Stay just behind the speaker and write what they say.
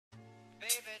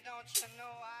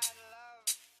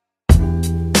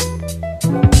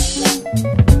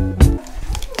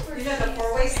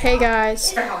Hey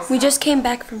guys, We just came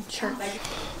back from church.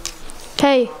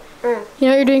 hey, you know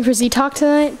what you're doing for Z-Talk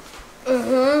tonight?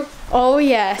 Oh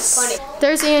yes. Funny.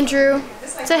 There's Andrew.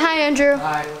 Say hi, Andrew.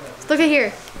 Hi. Look at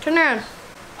here. Turn around.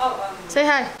 Say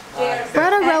hi. We're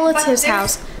at a relative's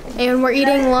house and we're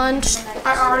eating lunch.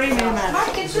 I already knew that.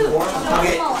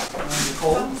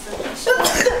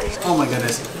 Oh my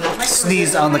goodness.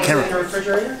 Sneezed on the camera.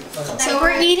 So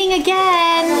we're eating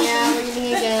again. Yeah, we're eating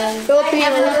again. Philip, you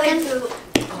have a napkin?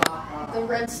 The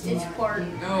red stitch part.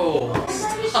 No.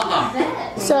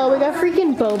 So we got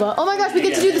freaking boba. Oh my gosh, we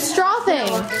get to do the straw thing.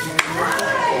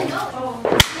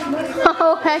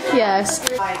 Oh heck yes.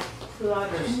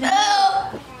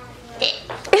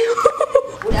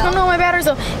 Oh no, my battery's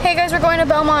low. Hey guys, we're going to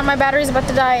Belmont. My battery's about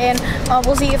to die, and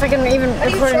we'll see if I can even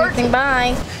record anything.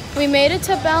 Bye. We made it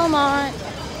to Belmont.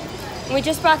 We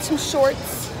just bought some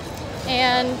shorts,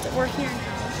 and we're here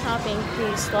now shopping.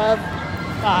 Peace, love,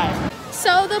 bye.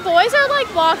 So the boys are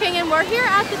like walking, and we're here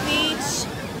at the beach.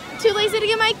 Too lazy to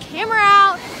get my camera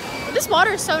out. This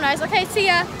water is so nice. Okay, see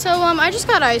ya. So I just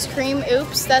got ice cream.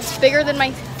 Oops, that's bigger than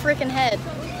my freaking head.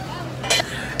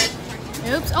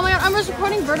 Oops. Oh my god, I was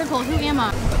recording vertical. Who am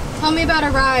I? Tell me about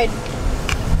a ride.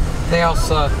 They all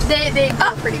sucked. They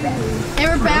were pretty bad. They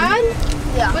were bad?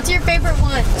 Yeah. What's your favorite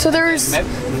one? So there's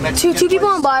two people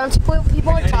on the bottom, two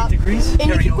people on top, and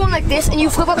you keep going like this, and you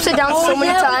flip upside down so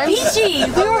many times. Peachy.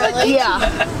 We were like,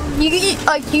 Yeah.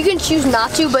 You can choose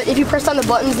not to, but if you press on the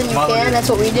buttons, then you can. That's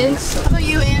what we did. how about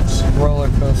you, Ange? Roller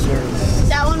coasters.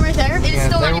 That one right there? It's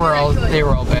still They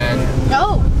were all bad.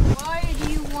 No. Why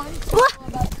do you want to know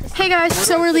about this? Hey guys,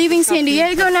 so we're leaving San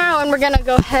Diego now, and we're gonna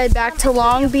go head back to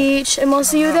Long Beach, and we'll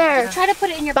see you there. Try to put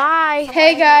it in your Bye.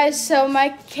 Hey guys, so my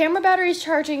camera battery is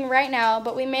charging right now,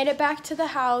 but we made it back to the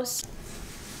house.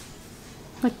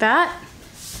 Like that?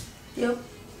 Yep.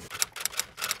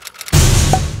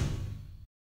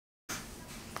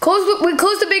 We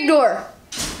closed the big door.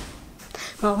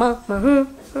 Come on.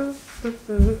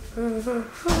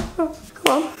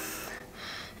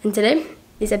 And today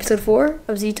is episode 4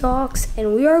 of Z Talks,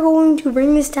 and we are going to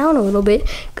bring this down a little bit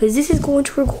because this is going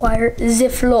to require the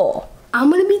floor. I'm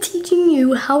going to be teaching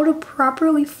you how to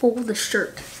properly fold a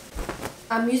shirt.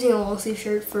 I'm using a long sleeve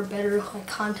shirt for better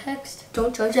context.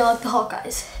 Don't judge, I like the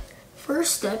Hawkeyes.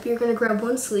 First step, you're going to grab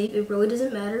one sleeve. It really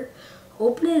doesn't matter.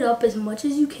 Open it up as much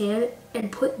as you can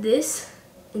and put this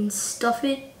and stuff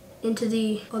it into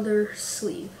the other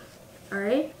sleeve.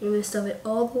 Alright? You're going to stuff it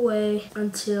all the way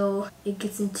until it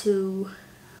gets into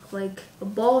like a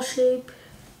ball shape.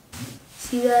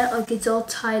 See that? Like it's all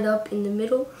tied up in the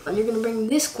middle. And you're going to bring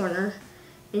this corner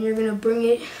and you're going to bring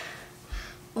it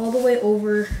all the way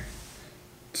over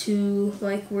to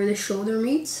like where the shoulder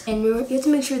meets, and you have to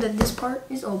make sure that this part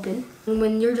is open. And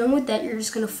when you're done with that, you're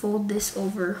just gonna fold this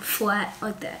over flat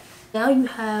like that. Now you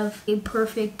have a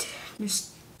perfect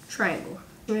just triangle.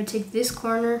 You're gonna take this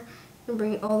corner and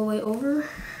bring it all the way over.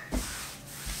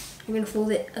 You're gonna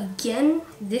fold it again,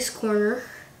 this corner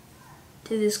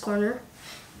to this corner,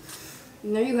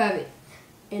 and there you have it,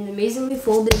 an amazingly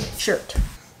folded shirt.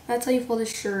 That's how you fold a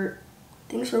shirt.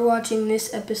 Thanks for watching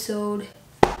this episode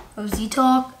of Z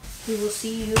Talk. We will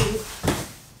see you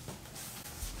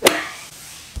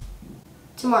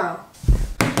tomorrow.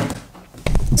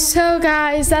 So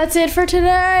guys, that's it for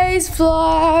today's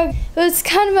vlog. It's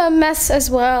kind of a mess as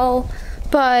well,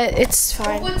 but it's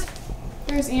fine.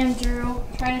 There's Andrew,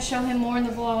 trying to show him more in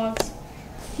the vlogs.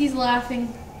 He's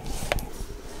laughing.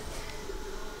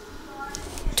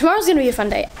 Tomorrow's gonna be a fun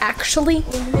day, actually,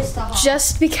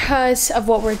 just because of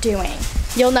what we're doing.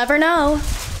 You'll never know.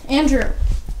 Andrew,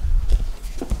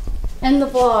 end the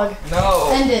vlog. No.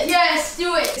 End it. Yes,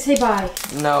 do it. Say bye.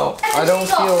 No. I don't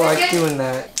feel like doing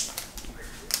that.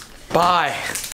 Bye.